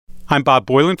I'm Bob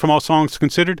Boylan from All Songs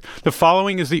Considered. The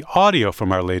following is the audio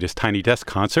from our latest Tiny Desk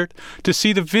concert. To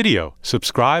see the video,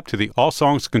 subscribe to the All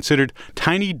Songs Considered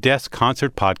Tiny Desk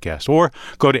Concert podcast or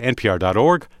go to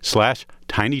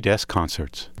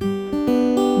npr.org/tinydeskconcerts.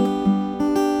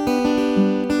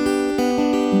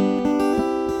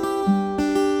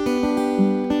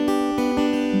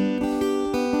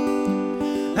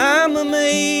 I'm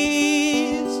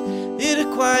amazed at a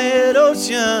quiet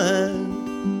ocean.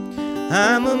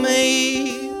 I'm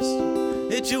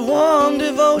amazed at your warm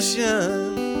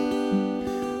devotion.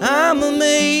 I'm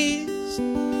amazed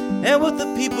at what the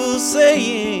people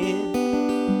saying.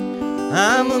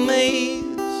 I'm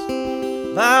amazed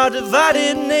by our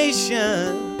divided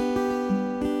nation.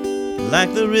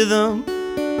 Like the rhythm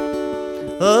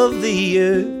of the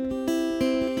earth,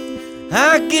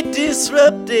 I get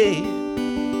disrupted.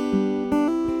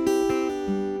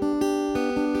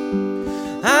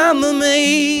 I'm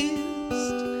amazed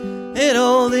at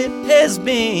all that has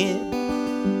been.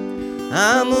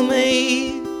 I'm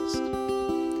amazed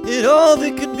at all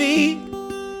that could be.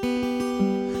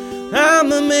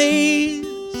 I'm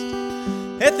amazed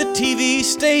at the TV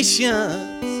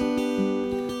stations.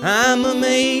 I'm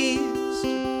amazed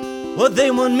what they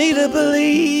want me to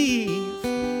believe.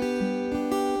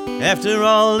 After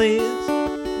all is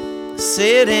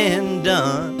said and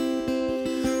done,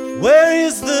 where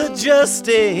is the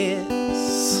justice?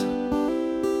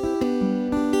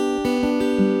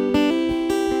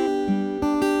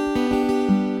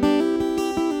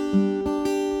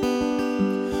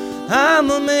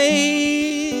 I'm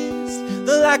amazed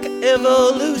the lack of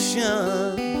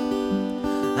evolution.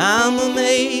 I'm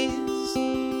amazed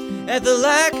at the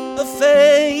lack of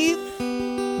faith.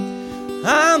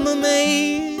 I'm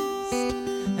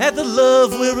amazed at the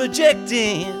love we're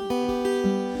rejecting.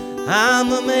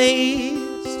 I'm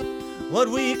amazed what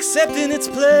we accept in its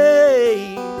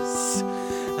place.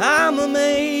 I'm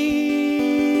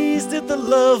amazed at the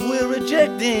love we're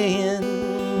rejecting.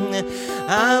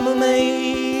 I'm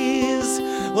amazed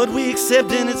what we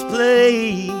accept in its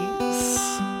place.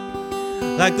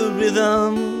 Like the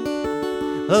rhythm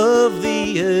of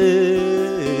the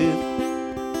earth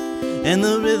and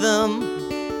the rhythm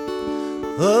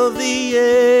of the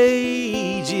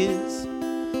ages.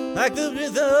 Like the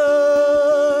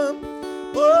rhythm,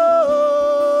 oh,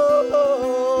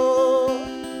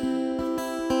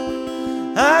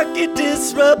 I get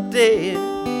disrupted.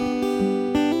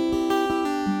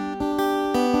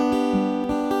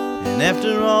 And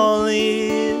after all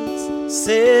is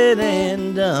said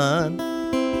and done,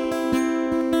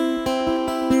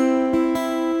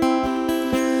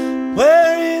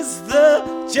 where is the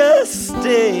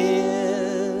justice?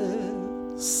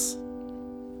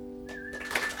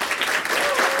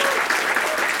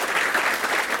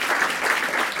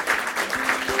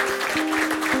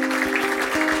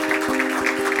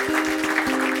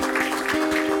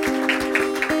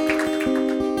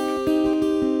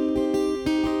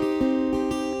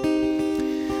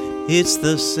 It's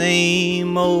the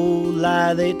same old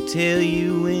lie they tell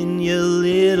you when you're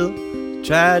little.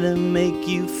 Try to make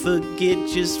you forget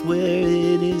just where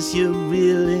it is you're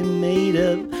really made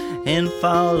of, and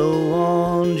follow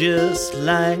on just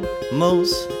like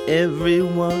most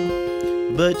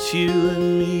everyone. But you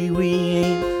and me, we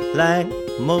ain't like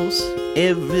most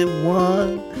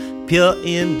everyone. Pure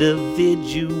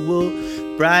individual,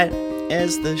 bright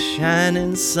as the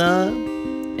shining sun.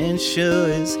 And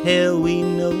sure as hell we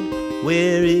know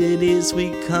where it is we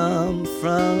come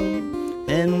from.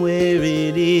 And where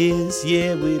it is,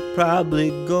 yeah, we're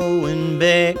probably going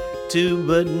back to.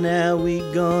 But now we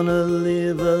gonna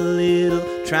live a little,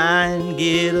 try and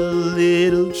get a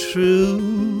little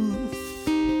truth.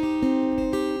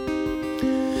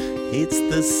 It's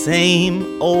the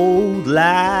same old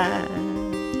lie.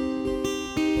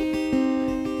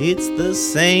 It's the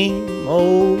same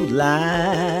old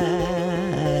lie.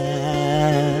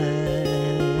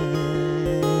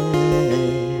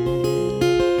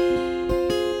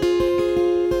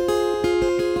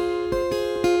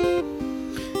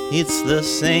 It's the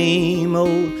same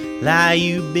old lie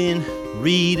you've been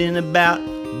reading about,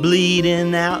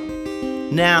 bleeding out.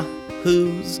 Now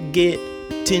who's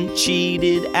getting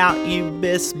cheated out? You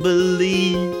best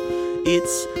believe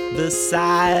it's the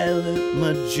silent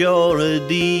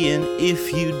majority. And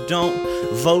if you don't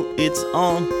vote, it's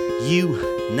on you,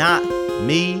 not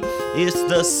me. It's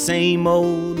the same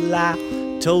old lie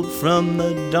told from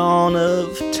the dawn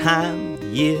of time,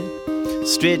 yeah.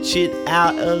 Stretch it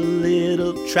out a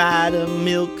little, try to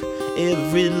milk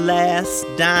every last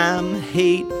dime.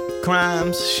 Hate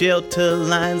crimes, shelter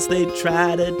lines. They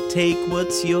try to take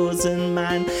what's yours and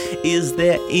mine. Is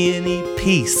there any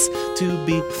peace to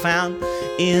be found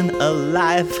in a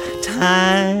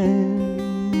lifetime?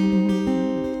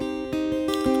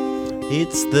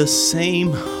 It's the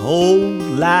same old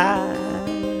lie.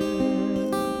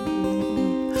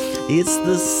 It's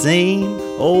the same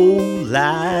old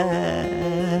lie.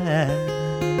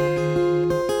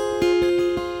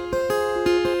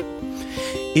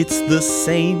 It's the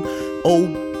same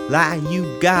old lie you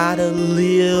gotta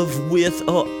live with,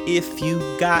 or if you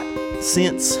got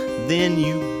sense, then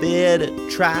you better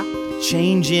try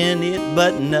changing it.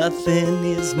 But nothing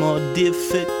is more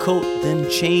difficult than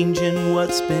changing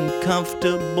what's been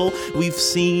comfortable. We've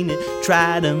seen it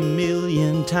tried a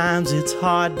million times. It's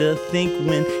hard to think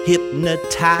when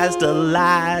hypnotized. A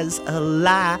lie's a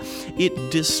lie.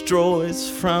 It destroys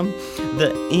from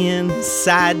the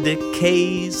inside,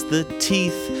 decays the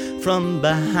teeth from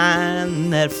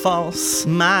behind that false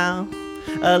smile.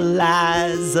 A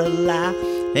lie's a lie,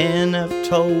 and I've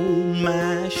told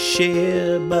my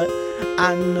share, but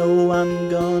I know I'm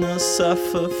gonna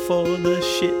suffer for the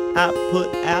shit I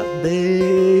put out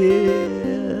there.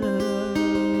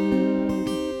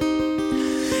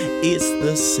 It's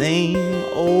the same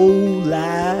old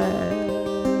lie.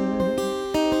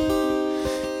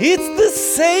 It's the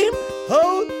same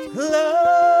old lie.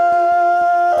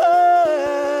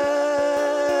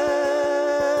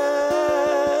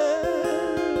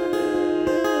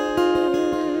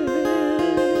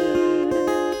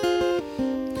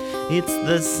 It's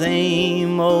the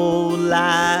same old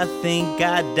lie. Think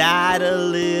I died a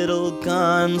little,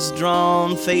 guns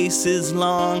drawn, faces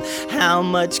long. How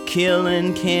much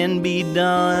killing can be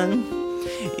done?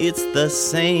 It's the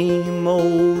same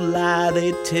old lie.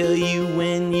 They tell you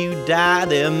when you die,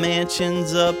 their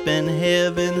mansions up in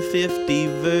heaven, 50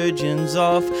 virgins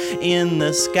off in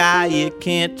the sky. You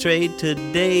can't trade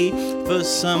today for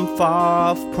some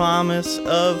far-off promise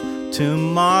of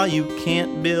tomorrow. You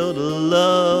can't build a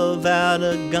love out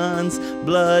of guns,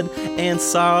 blood, and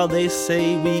sorrow. They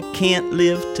say we can't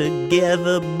live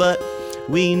together, but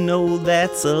we know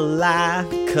that's a lie,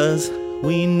 'cause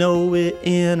we know it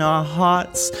in our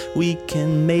hearts. We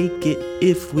can make it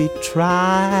if we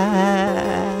try.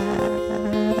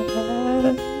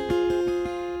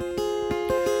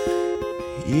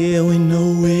 Yeah, we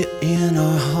know it in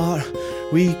our heart.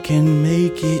 We can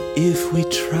make it if we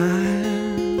try.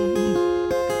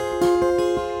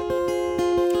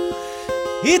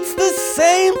 It's the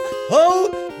same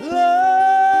old lie.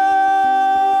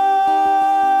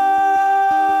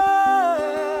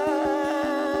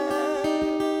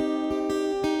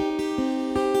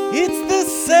 It's the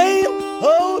same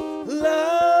old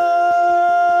lie.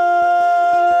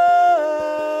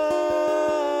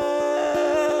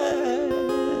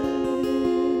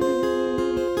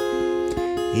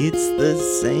 It's the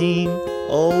same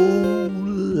old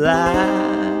lie.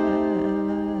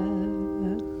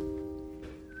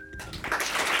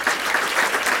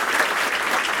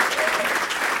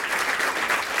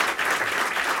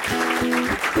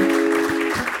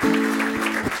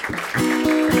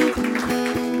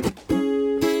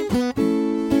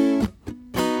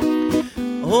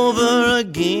 Over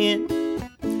again,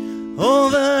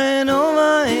 over and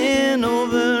over and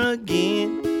over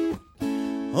again,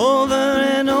 over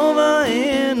and over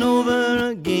and over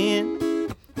again,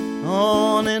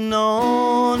 on and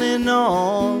on and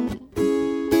on.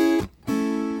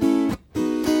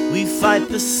 We fight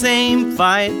the same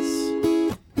fights,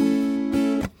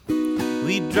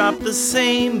 we drop the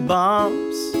same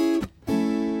bombs,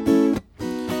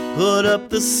 put up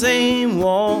the same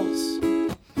walls,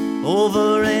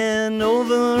 over and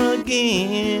over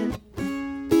again.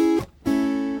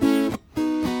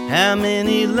 How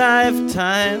many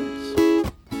lifetimes,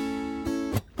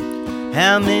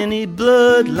 how many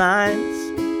bloodlines,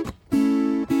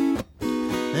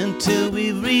 until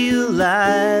we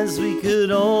realize we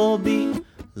could all be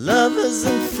lovers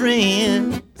and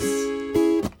friends.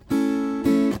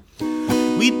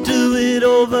 We do it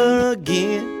over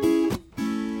again,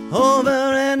 over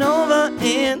and over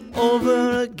and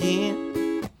over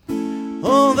again,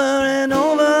 over and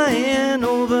over and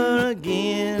over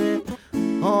again,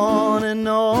 on and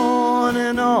on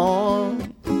and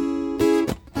on.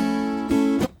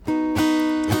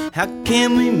 How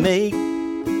can we make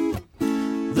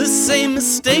the same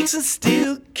mistakes and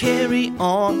still carry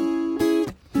on,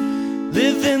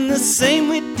 living the same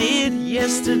we did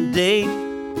yesterday?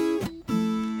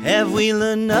 Have we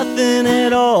learned nothing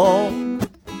at all?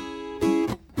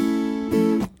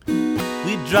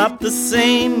 We drop the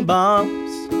same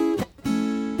bombs,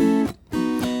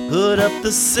 put up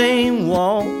the same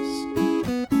walls,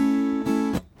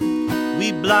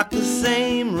 block the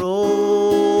same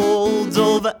roads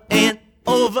over and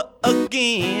over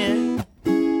again.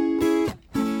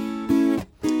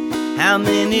 How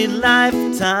many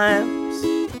lifetimes,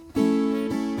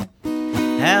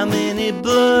 how many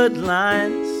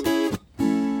bloodlines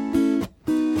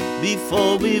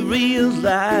before we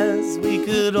realized we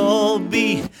could all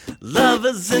be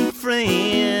lovers and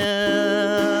friends?